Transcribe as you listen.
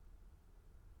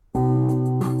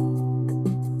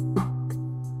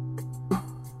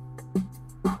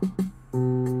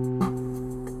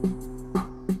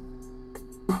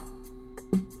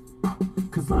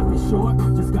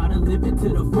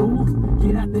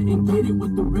and get it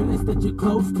with the realest that you're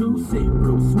close to. Sit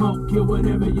through, smoke, kill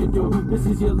whatever you do. This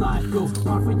is your life, go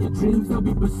hard for your dreams, they'll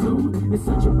be pursued. It's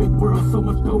such a big world, so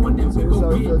much going that we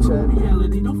gon' get through.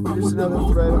 Reality, don't fuck with the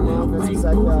most, that's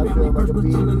exactly how I feel, like a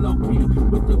beat.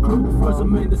 With the crew, first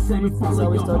I'm in the same,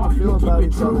 follow your heart, keep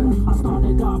it true. I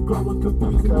started off growing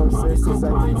confused, This is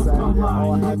like inside,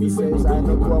 all I have to say is I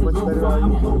know how much better I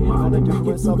am. And I do for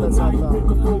myself, that's how I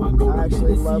felt. I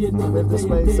actually love to live this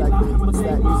way, exactly. It's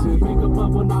that easy.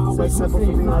 It's that simple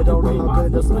for me. I don't know how good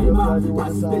it doesn't feel for everyone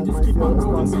as I might feel as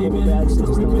possible, but I actually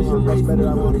just know how much better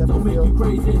I want them to feel.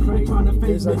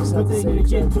 Here's I just have to say to you,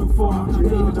 you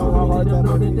don't even know how hard that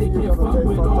might be. You're gonna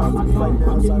very fucked up right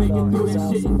now as I felt. Here's how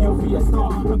I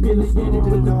felt. You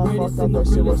didn't know how fucked up that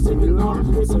shit was to you,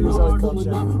 so here's how I felt,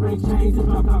 Jack.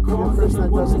 You're the person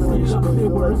that doesn't know you should really feel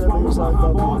right there, but here's how I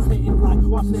felt. You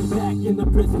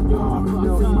don't even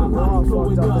know how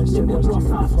fucked up that shit was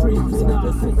to you.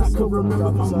 I could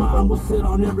remember my mind will sit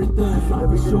on everything.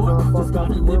 Every short, just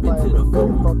gotta live it to the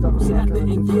full. Get out there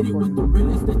and get it with the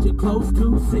realest that you're close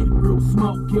to. Sit through,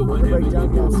 smoke, kill whatever you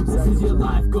do. This is your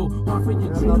life, go hard for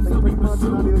your dreams, they'll be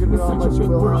pursued. It's such a big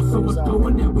world, so much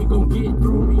going that we gon' get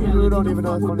through. Reality, don't even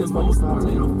know what the most are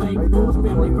little fake fools.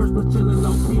 Family first, but chillin'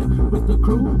 low key with the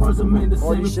crew. Ours are made the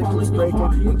same, follow your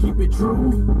heart and keep it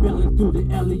true. Feeling through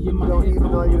the alley in my head. Don't even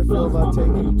know how you feel about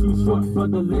taking too short for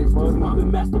the list. Just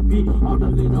mobbing Master P. All the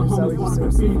little homies wanna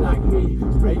be like me.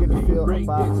 Straight pain, break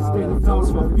dance, spinning toes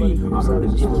on my feet. I heard an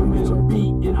instrumental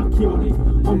beat and I killed it.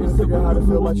 Homies figure out how to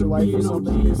feel about your life or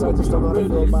something. Because I just don't know how to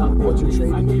feel about what you're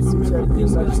trading.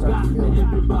 Because I just start to feel.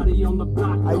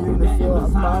 I even feel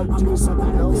about doing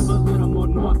something else.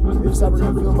 Here's how we're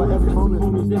gonna feel about every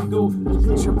moment.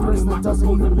 It's your person that doesn't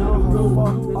even know how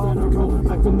fucked off you're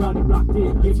going to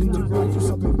be. If you do go through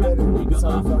something better, it's how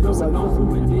I felt. Here's how I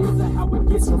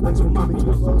felt. Some things were coming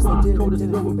too close. They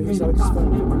didn't, but here's how I just felt.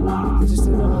 I just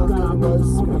didn't know how good it was.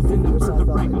 Here's how I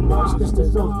felt. And I just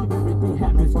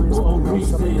didn't know how funny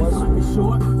something was.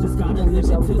 Just gotta live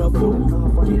it to the full.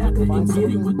 Get out there and get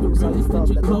it with the realest that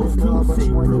you're close to. Sit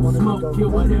through, smoke, kill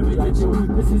whatever you do.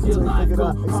 This is your life, go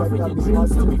hard for your dreams,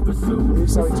 they'll be pursued.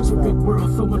 It's such a big world,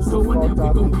 so much going that we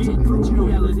gon' get through.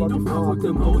 Reality, don't fuck with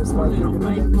them hoes, little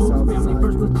fake fools. Family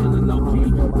first, but chillin' low key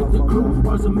with the crew.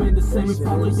 Ours are made the same,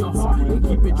 follow your heart and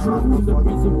keep it true. The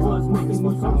reason was making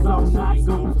new songs all night.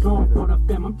 Going strong for the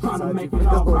fam, I'm trying to make it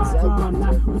all right. All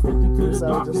night, we stepped into the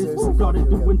darkness, started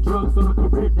doing drugs on a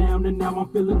career down, and now I'm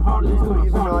feeling heartless. You don't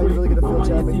even know how you're really gonna feel,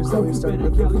 Chad, but here's how you started to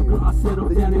feel.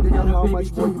 Then you didn't know how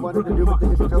much more you wanted to do, but then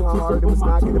you didn't know how hard it was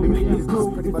not gonna be for you.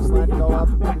 Just pretty much lined it all up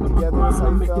and put it together. That's how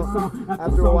you felt.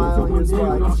 After a while, here's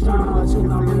why. You pretty much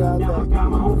figured out that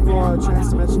you are a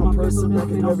trans-dimensional person that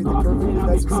can do everything perfectly.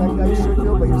 That's exactly how you should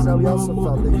feel, but here's how we also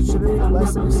felt. That you shouldn't feel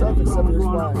less of yourself, except here's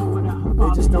why. They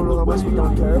just don't know how much we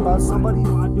don't care about somebody.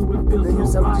 And then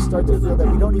here's how we just start to feel that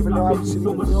we don't even know how we should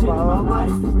even feel about our own life.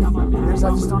 And here's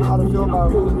how we just don't know how to feel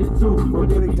about we're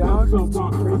getting down to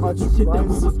pretty much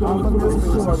rise off of this. But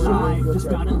here's how we're really feel,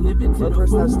 Jack. For a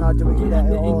person that's not doing that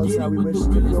at all is how we wish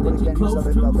to feel, but again, here's how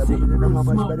they felt that we didn't know how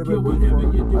much better it would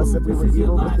be for us if we were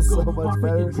evil, but it's so much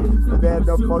better. And they had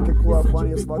no fucking clue how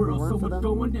funny as fuck we weren't for them.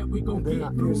 And then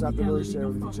here's how to really share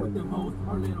with each other.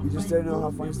 You just didn't know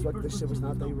how funny as fuck this shit was,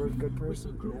 not that you were a good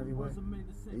person in every way.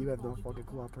 And you have no fucking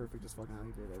clue how perfect as fucking how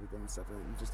you did everything and stuff. And you just